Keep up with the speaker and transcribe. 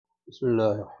بسم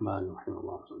الله الرحمن الرحيم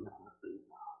اللهم صل على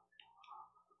سيدنا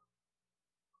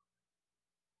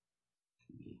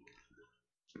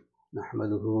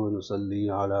نحمده ونصلي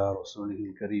على رسوله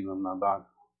الكريم أما بعد.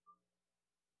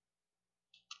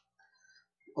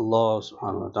 Allah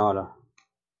subhanahu wa ta'ala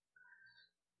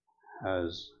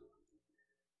has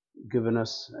given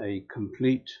us a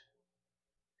complete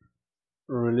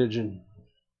religion,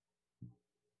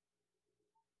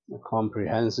 a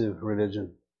comprehensive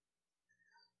religion.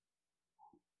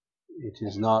 It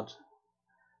is not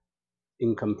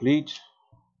incomplete,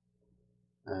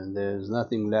 and there is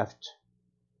nothing left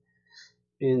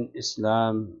in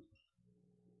Islam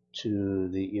to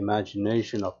the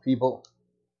imagination of people.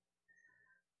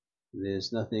 There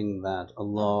is nothing that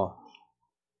Allah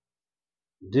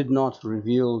did not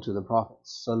reveal to the Prophet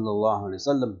sallallahu alaihi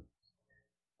wasallam,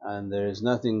 and there is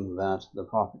nothing that the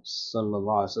Prophet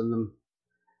sallallahu alaihi wasallam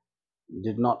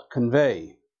did not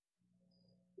convey,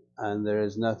 and there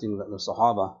is nothing that the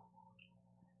Sahaba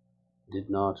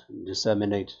did not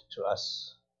disseminate to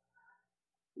us.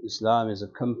 Islam is a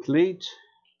complete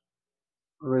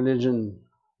religion,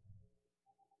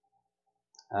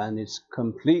 and its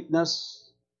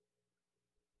completeness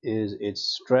is its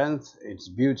strength, its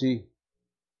beauty,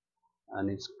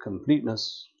 and its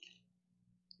completeness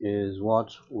is what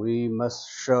we must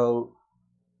show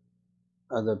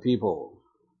other people.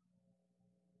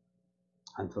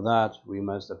 And for that we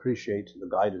must appreciate the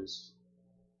guidance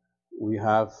we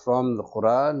have from the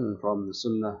Quran and from the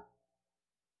Sunnah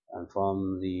and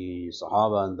from the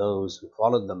Sahaba and those who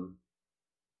followed them,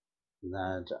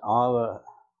 that our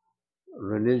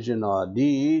religion, our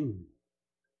deen,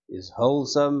 is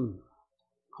wholesome,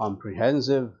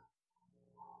 comprehensive,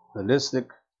 holistic,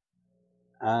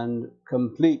 and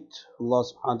complete. Allah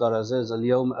subhanahu wa ta'ala says,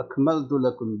 Al-yawma akmaltu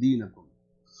lakum deenakum.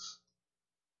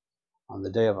 On the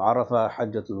day of Arafah,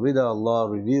 Hajjatul Wida, Allah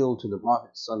revealed to the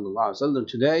Prophet sallallahu alaihi wasallam,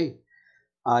 today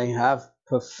I have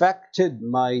perfected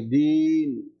my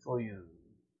deen for you,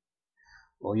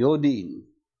 or your deen.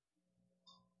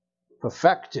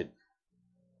 Perfected.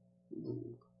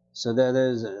 So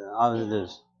there's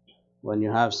when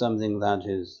you have something that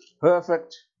is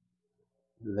perfect,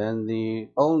 then the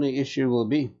only issue will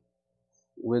be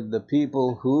with the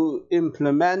people who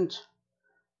implement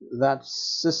that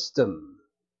system.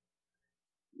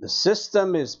 The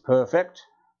system is perfect,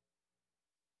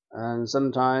 and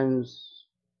sometimes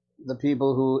the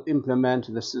people who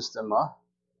implement the system are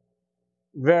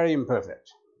very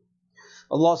imperfect.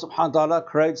 Allah subhanahu wa ta'ala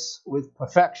creates with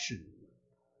perfection.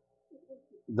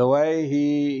 The way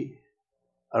He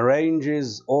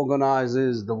arranges,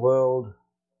 organizes the world,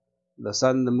 the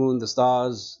sun, the moon, the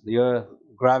stars, the earth,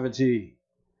 gravity,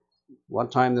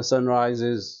 what time the sun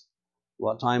rises,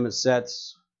 what time it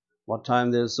sets, what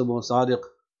time there's Subh Sadiq,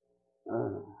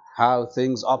 how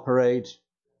things operate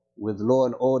with law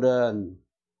and order and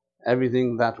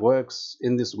everything that works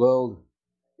in this world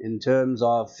in terms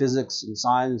of physics and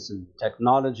science and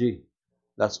technology.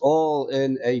 That's all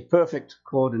in a perfect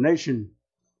coordination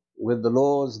with the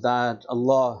laws that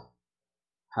Allah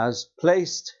has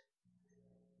placed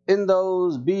in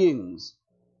those beings.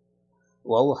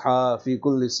 وَأَوْحَى فِي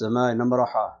كُلِّ السَّمَاءِ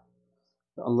نَمْرَحًا.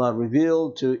 Allah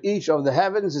revealed to each of the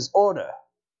heavens His order.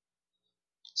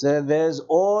 So there's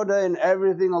order in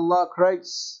everything Allah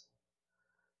creates.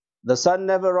 The sun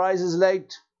never rises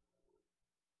late.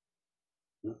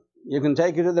 You can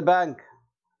take it to the bank.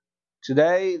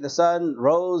 Today the sun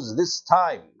rose this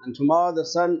time, and tomorrow the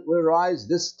sun will rise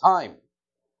this time.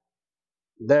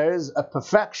 There is a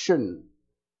perfection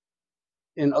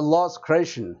in Allah's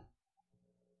creation.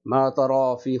 مَا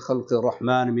تَرَى فِي خَلْقِ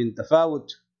الرَّحْمَنِ مِن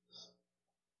تَفَاوُتٍ.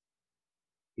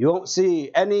 You won't see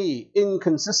any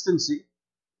inconsistency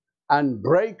and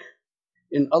break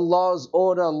in Allah's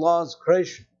order, Allah's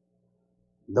creation.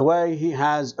 The way He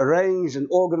has arranged and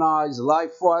organized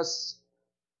life for us,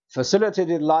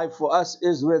 facilitated life for us,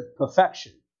 is with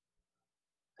perfection.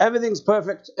 Everything's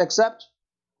perfect except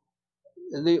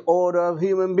the order of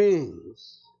human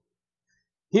beings.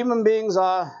 Human beings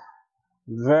are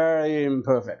very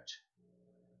imperfect.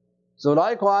 So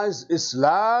likewise,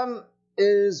 Islam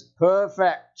is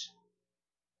perfect.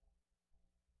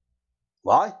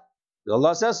 Why?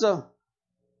 Allah says so.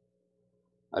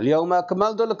 Al-yawma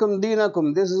akmaltu lakum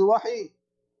deenakum. This is wahi.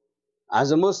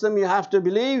 As a Muslim, you have to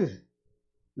believe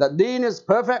that deen is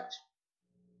perfect.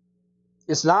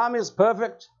 Islam is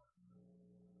perfect.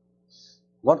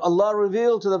 What Allah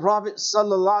revealed to the Prophet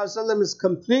sallallahu alaihi wasallam is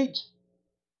complete.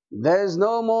 There is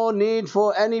no more need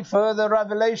for any further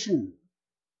revelation.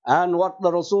 And what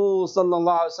the Rasul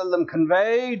sallallahu alaihi wasallam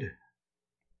conveyed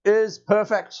is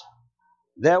perfect.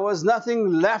 There was nothing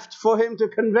left for him to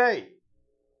convey.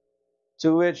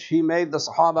 to which he made the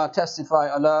Sahaba testify,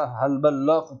 Allah hal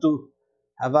ballaghtu,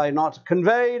 have I not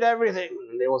conveyed everything?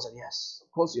 And they all said, yes,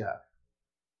 of course you have.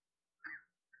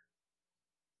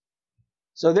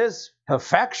 So this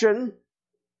perfection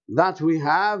that we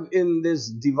have in this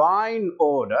divine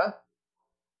order,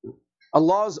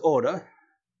 Allah's order,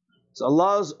 so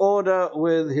Allah's order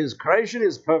with His creation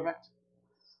is perfect.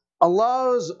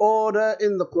 Allah's order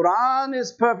in the Quran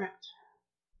is perfect.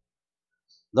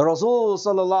 The Rasul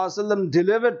sallallahu alaihi wasallam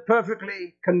delivered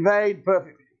perfectly, conveyed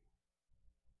perfectly.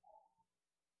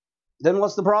 Then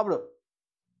what's the problem?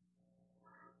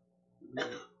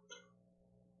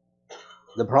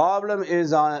 The problem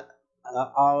is our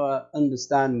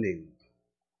understanding.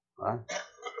 Right?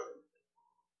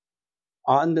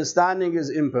 Our understanding is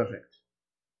imperfect.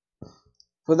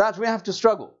 For that we have to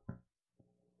struggle,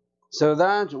 so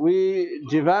that we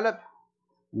develop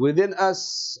within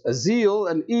us a zeal,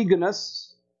 an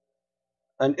eagerness,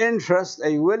 an interest,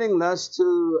 a willingness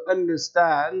to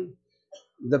understand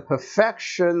the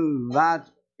perfection that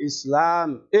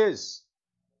Islam is.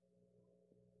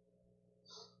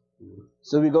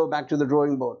 So we go back to the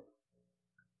drawing board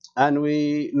and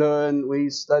we learn, we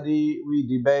study, we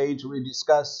debate, we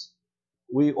discuss,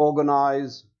 we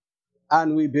organize,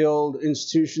 and we build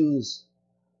institutions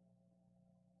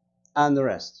and the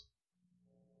rest.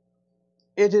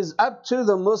 It is up to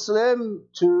the Muslim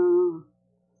to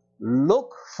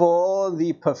look for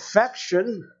the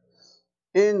perfection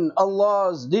in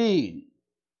Allah's deen.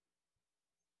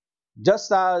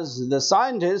 Just as the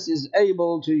scientist is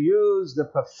able to use the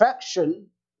perfection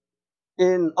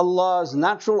in Allah's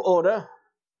natural order,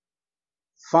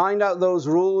 find out those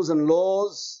rules and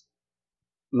laws,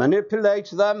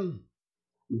 manipulate them,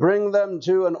 bring them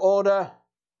to an order,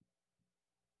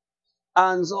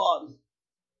 and so on.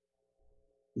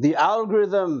 The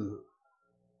algorithm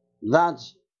that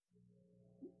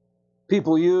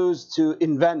people use to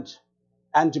invent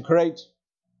and to create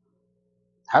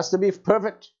has to be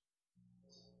perfect.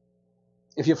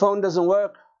 If your phone doesn't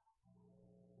work,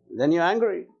 then you're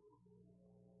angry.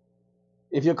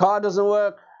 If your car doesn't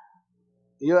work,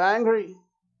 you're angry.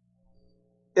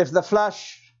 If the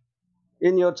flush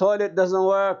in your toilet doesn't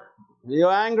work,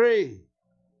 you're angry.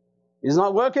 It's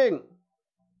not working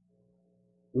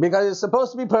because it's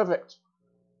supposed to be perfect.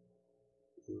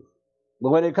 But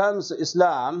when it comes to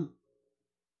Islam,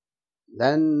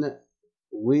 then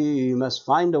we must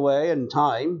find a way and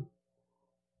time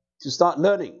to start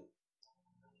learning.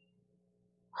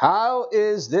 How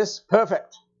is this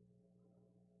perfect?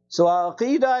 So our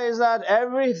aqeedah is that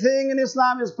everything in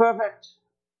Islam is perfect,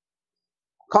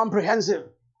 comprehensive,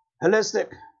 holistic.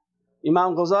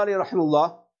 Imam Ghazali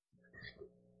rahimahullah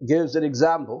gives an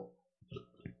example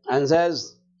and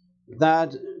says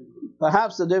that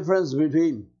perhaps the difference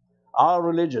between our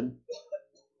religion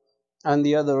and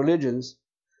the other religions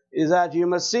is that you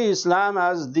must see Islam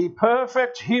as the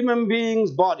perfect human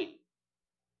being's body.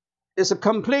 It's a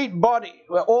complete body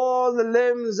where all the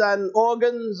limbs and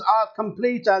organs are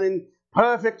complete and in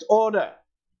perfect order.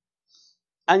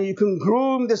 And you can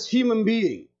groom this human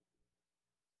being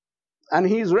and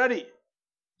he's ready.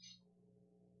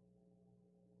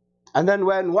 And then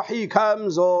when wahi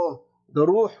comes or the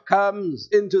ruh comes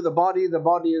into the body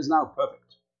is now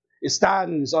perfect. It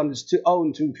stands on its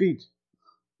own 2 feet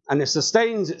and it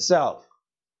sustains itself.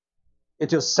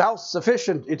 It is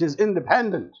self-sufficient, it is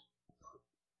independent.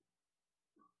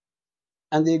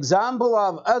 And the example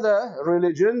of other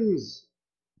religions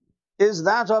is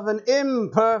that of an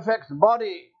imperfect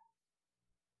body,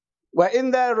 where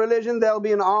in their religion there'll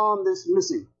be an arm that's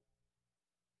missing,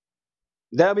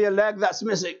 there'll be a leg that's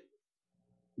missing,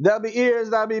 there'll be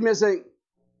ears that'll be missing,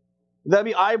 there'll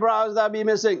be eyebrows that'll be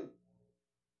missing.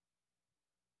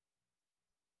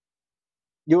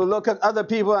 You will look at other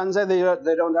people and say they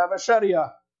don't have a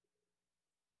Sharia,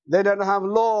 they don't have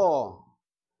law,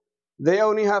 they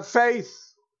only have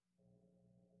faith,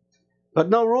 but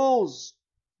no rules.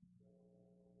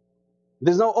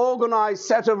 There's no organized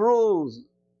set of rules.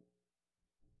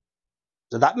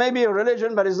 So that may be a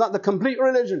religion, but it's not the complete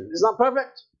religion. It's not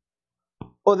perfect.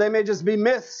 Or they may just be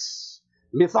myths,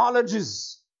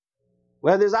 mythologies,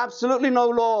 where there's absolutely no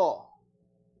law.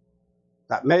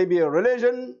 That may be a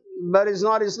religion, but it's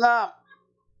not Islam.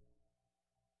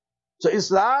 So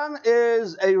Islam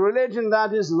is a religion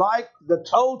that is like the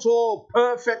total,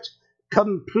 perfect,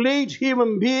 complete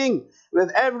human being with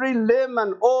every limb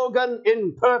and organ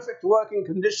in perfect working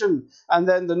condition. And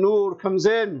then the Nur comes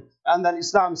in and then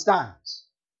Islam stands.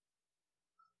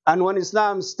 And when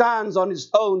Islam stands on its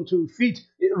own 2 feet,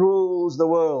 it rules the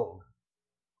world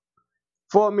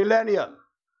for millennia.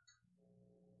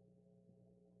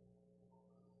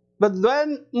 But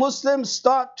when Muslims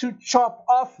start to chop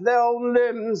off their own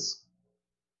limbs,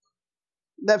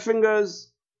 their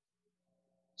fingers,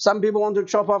 some people want to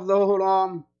chop off the whole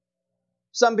arm,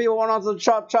 some people want to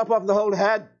chop off the whole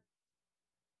head.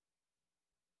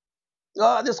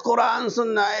 Oh, this Quran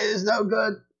Sunnah is no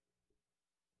good.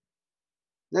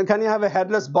 Then can you have a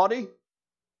headless body?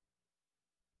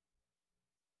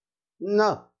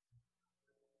 No.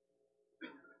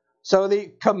 So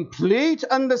the complete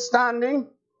understanding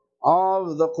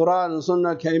of the Quran and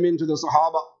Sunnah came into the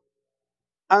Sahaba,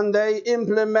 and they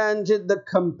implemented the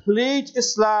complete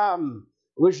Islam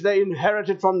which they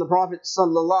inherited from the Prophet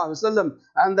ﷺ,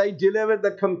 and they delivered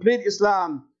the complete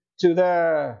Islam to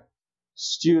their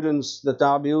students, the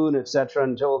Tabi'un, etc.,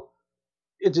 until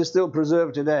it is still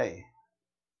preserved today.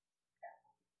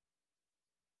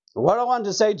 What I want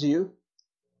to say to you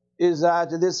is that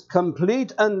this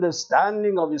complete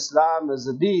understanding of Islam as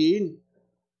a deen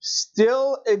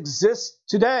still exists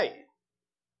today.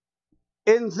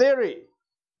 In theory,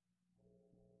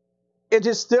 it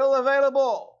is still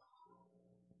available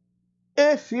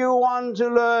if you want to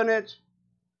learn it,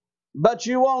 but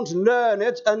you won't learn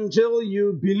it until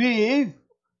you believe,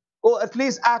 or at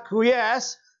least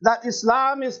acquiesce, that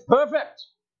Islam is perfect.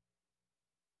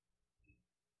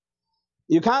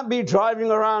 You can't be driving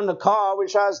around a car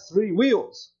which has 3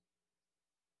 wheels.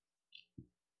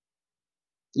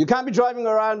 You can't be driving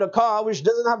around a car which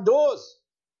doesn't have doors,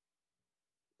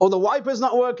 or the wiper's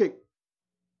not working,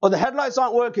 or the headlights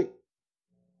aren't working.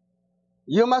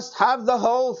 You must have the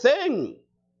whole thing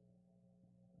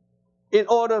in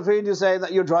order for you to say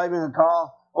that you're driving a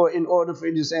car, or in order for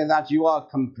you to say that you are a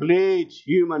complete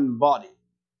human body.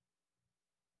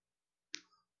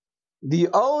 The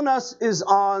onus is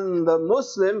on the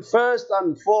Muslim, first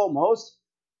and foremost,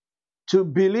 to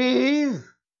believe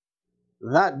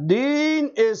that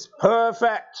deen is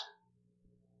perfect.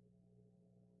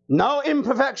 No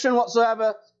imperfection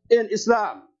whatsoever in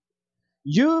Islam.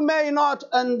 You may not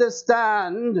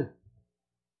understand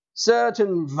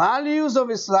certain values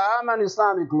of Islam and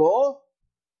Islamic law,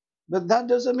 but that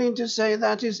doesn't mean to say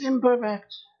that it's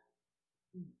imperfect.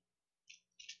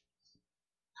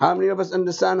 How many of us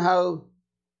understand how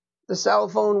the cell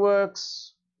phone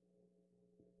works?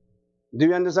 Do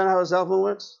you understand how a cell phone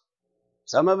works?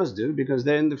 Some of us do, because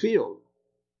they're in the field.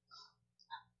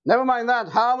 Never mind that.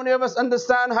 How many of us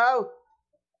understand how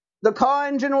the car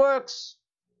engine works?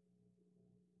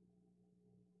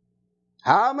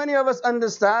 How many of us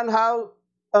understand how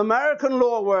American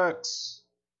law works?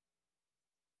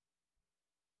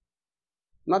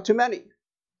 Not too many.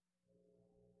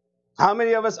 How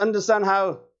many of us understand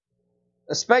how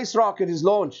a space rocket is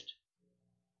launched?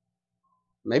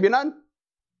 Maybe none.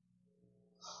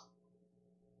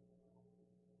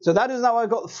 So that is now I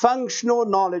got functional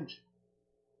knowledge.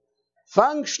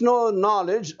 Functional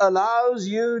knowledge allows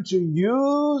you to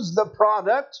use the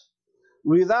product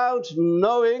without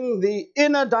knowing the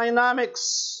inner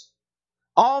dynamics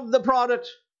of the product,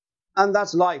 and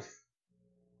that's life.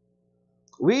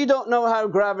 We don't know how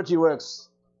gravity works,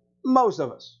 most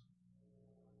of us.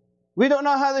 We don't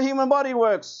know how the human body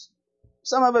works.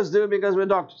 Some of us do because we're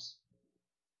doctors.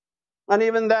 And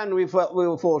even then we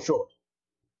will fall short.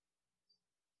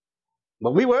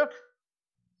 But we work,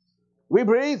 we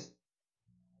breathe,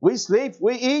 we sleep,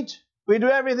 we eat, we do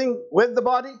everything with the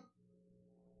body.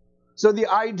 So the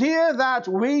idea that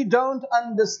we don't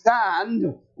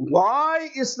understand why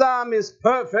Islam is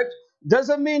perfect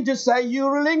doesn't mean to say you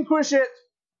relinquish it,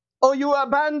 or you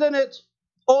abandon it,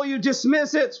 or you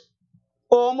dismiss it,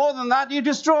 or more than that, you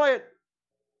destroy it.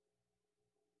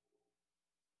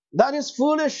 That is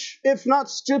foolish, if not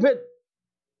stupid.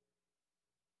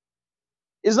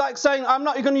 It's like saying, I'm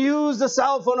not going to use the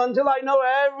cell phone until I know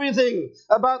everything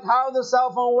about how the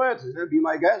cell phone works. Be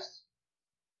my guest.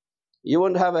 You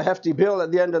won't have a hefty bill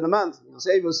at the end of the month. You'll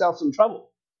save yourself some trouble.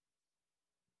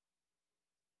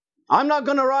 I'm not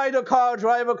going to ride a car,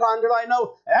 drive a car until I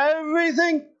know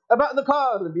everything about the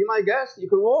car. Be my guest. You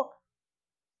can walk.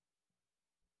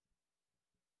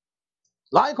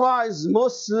 Likewise,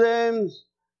 Muslims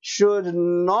should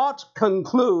not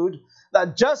conclude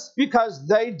that just because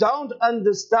they don't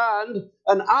understand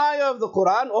an ayah of the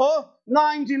Quran, or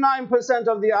 99%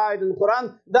 of the ayah in the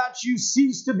Quran, that you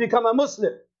cease to become a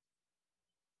Muslim.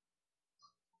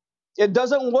 It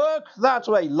doesn't work that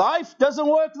way. Life doesn't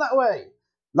work that way.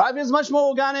 Life is much more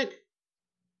organic.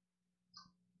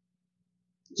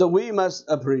 So we must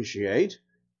appreciate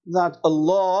that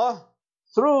Allah,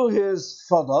 through His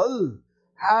fadl,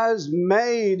 has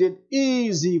made it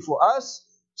easy for us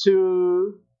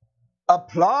to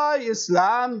apply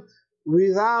Islam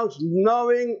without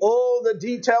knowing all the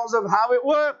details of how it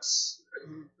works.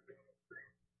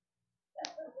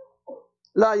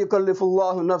 لا يكلف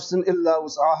الله نفسا إلا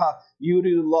وسعها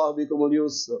يريد الله بكم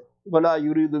اليسر ولا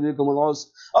يريد بكم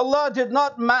العسر. Allah did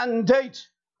not mandate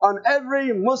on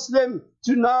every Muslim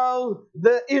to know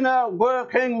the inner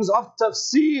workings of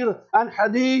tafsir and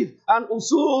hadith and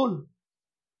usul.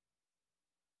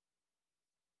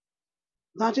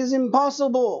 That is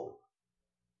impossible.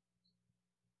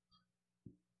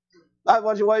 What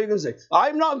are you going to say?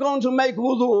 I'm not going to make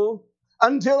wudu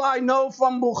until I know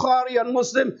from Bukhari and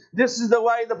Muslim this is the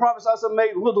way the Prophet ﷺ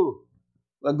made wudu.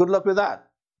 Well, good luck with that.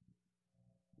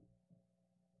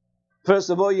 First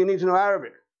of all, you need to know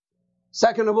Arabic.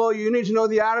 Second of all, you need to know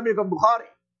the Arabic of Bukhari.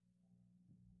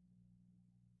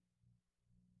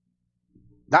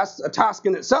 That's a task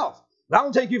in itself. That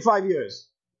will take you 5 years.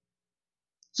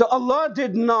 So Allah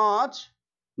did not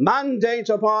mandate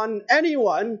upon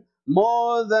anyone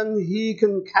more than he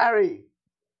can carry.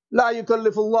 لا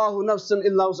يكلف الله نفسا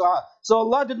إلا وسعها. So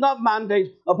Allah did not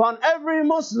mandate upon every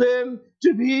Muslim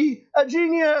to be a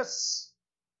genius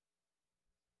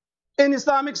in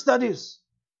Islamic studies.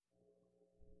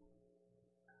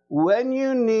 When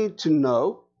you need to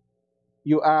know,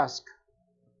 you ask,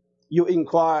 you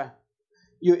inquire,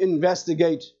 you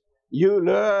investigate, you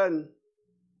learn.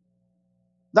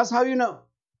 That's how you know.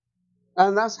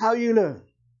 And that's how you learn.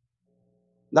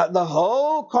 That the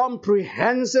whole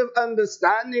comprehensive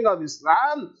understanding of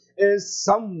Islam is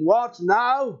somewhat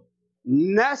now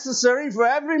necessary for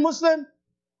every Muslim.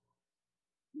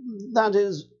 That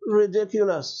is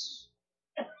ridiculous.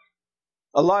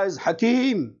 Allah is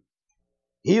Hakim.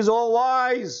 He's all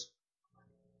wise.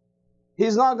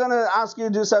 He's not going to ask you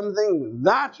to do something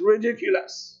that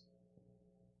ridiculous.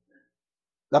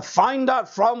 That find out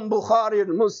from Bukhari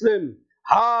and Muslim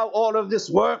how all of this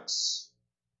works.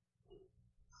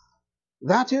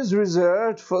 That is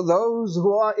reserved for those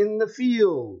who are in the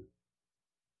field.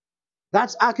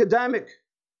 That's academic.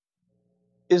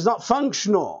 It's not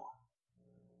functional.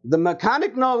 The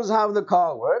mechanic knows how the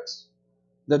car works.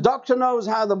 The doctor knows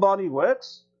how the body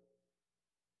works.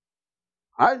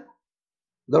 Right?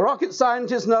 The rocket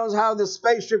scientist knows how the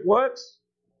spaceship works.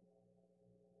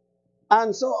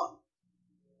 And so on.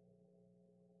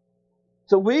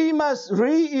 So we must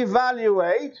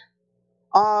re-evaluate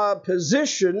our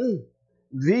position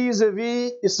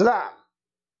vis-a-vis Islam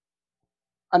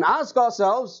and ask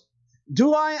ourselves,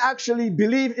 do I actually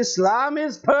believe Islam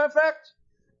is perfect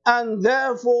and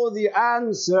therefore the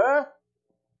answer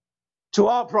to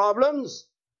our problems?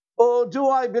 Or do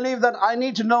I believe that I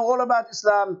need to know all about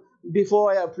Islam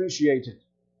before I appreciate it?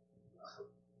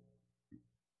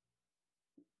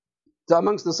 So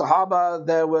amongst the Sahaba,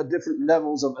 there were different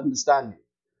levels of understanding.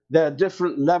 There are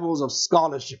different levels of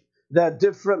scholarship. There are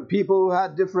different people who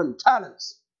had different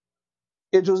talents.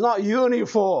 It was not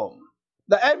uniform,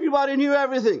 that everybody knew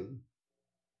everything.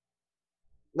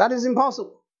 That is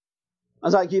impossible.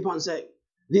 As I keep on saying,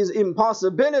 these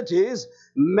impossibilities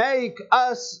make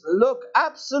us look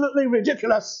absolutely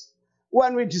ridiculous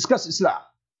when we discuss Islam.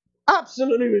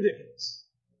 Absolutely ridiculous.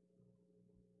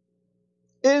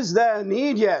 Is there a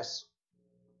need? Yes.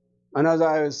 And as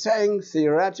I was saying,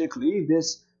 theoretically,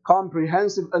 this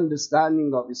comprehensive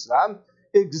understanding of Islam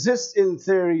exists in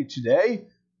theory today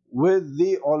with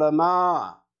the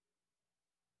ulama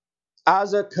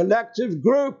as a collective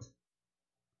group.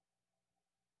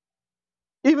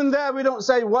 Even there we don't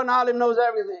say one alim knows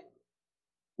everything.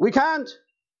 We can't.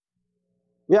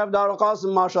 We have Dar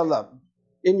al-Qasim, mashallah,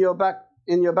 in your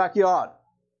backyard.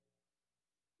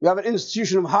 We have an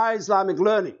institution of high Islamic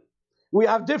learning. We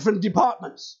have different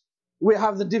departments. We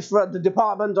have the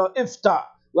department of Ifta,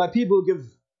 where people give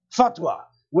fatwa.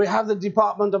 We have the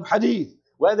department of Hadith,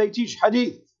 where they teach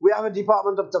Hadith. We have a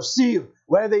department of Tafsir,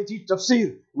 where they teach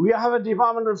Tafsir. We have a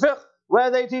department of Fiqh, where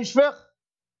they teach Fiqh.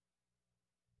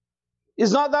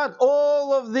 It's not that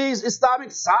all of these Islamic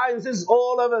sciences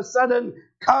all of a sudden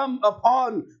come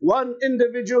upon one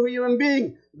individual human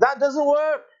being. That doesn't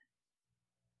work.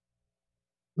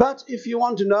 But if you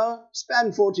want to know,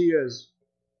 spend 40 years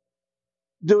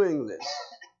doing this.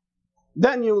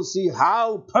 Then you'll see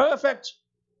how perfect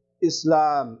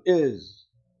Islam is.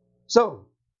 So,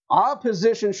 our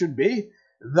position should be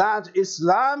that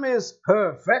Islam is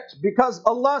perfect because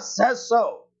Allah says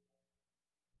so.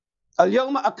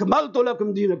 Al-yawma akmaltu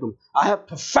lakum dinakum. I have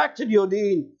perfected your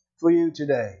deen for you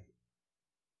today.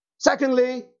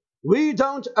 Secondly, we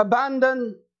don't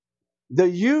abandon the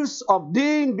use of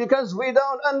deen because we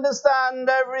don't understand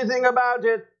everything about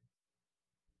it.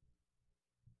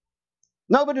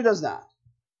 Nobody does that,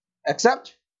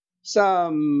 except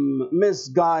some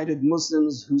misguided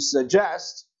Muslims who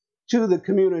suggest to the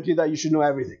community that you should know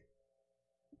everything.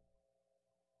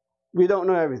 We don't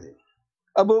know everything.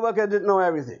 Abu Bakr didn't know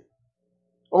everything.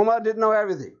 Umar didn't know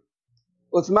everything.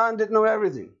 Uthman didn't know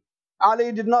everything.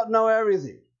 Ali did not know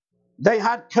everything. They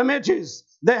had committees,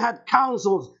 they had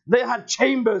councils, they had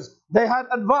chambers, they had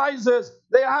advisors,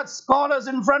 they had scholars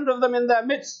in front of them in their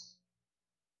midst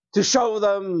to show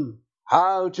them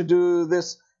how to do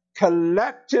this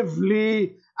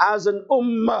collectively as an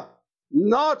ummah,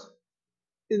 not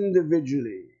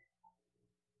individually.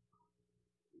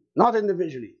 Not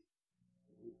individually.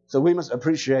 So we must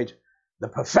appreciate the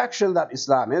perfection that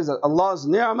Islam is, that Allah's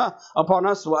ni'mah upon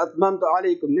us, وَأَتْمَمْتُ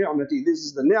عَلَيْكُمْ نِعْمَتِي. This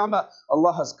is the ni'mah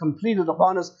Allah has completed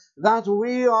upon us, that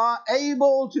we are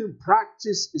able to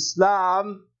practice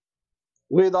Islam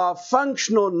with our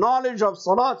functional knowledge of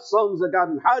Salat, Sawm,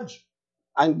 Zakat and Hajj,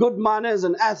 and good manners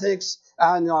and ethics,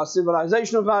 and our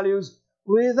civilizational values,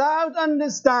 without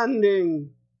understanding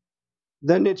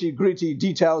the nitty-gritty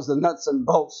details, the nuts and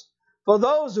bolts. For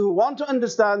those who want to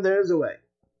understand, there is a way.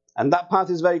 And that path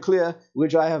is very clear,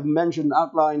 which I have mentioned,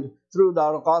 outlined through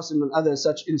Dar Qasim and other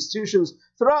such institutions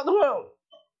throughout the world.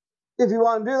 If you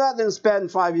want to do that, then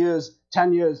spend 5 years,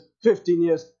 10 years, 15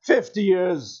 years, 50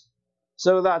 years,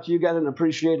 so that you get an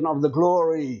appreciation of the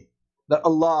glory that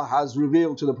Allah has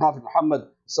revealed to the Prophet Muhammad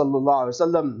sallallahu alaihi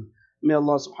wasallam. May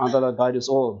Allah subhanahu wa ta'ala guide us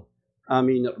all.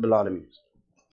 Ameen ya Rabbil Alameen.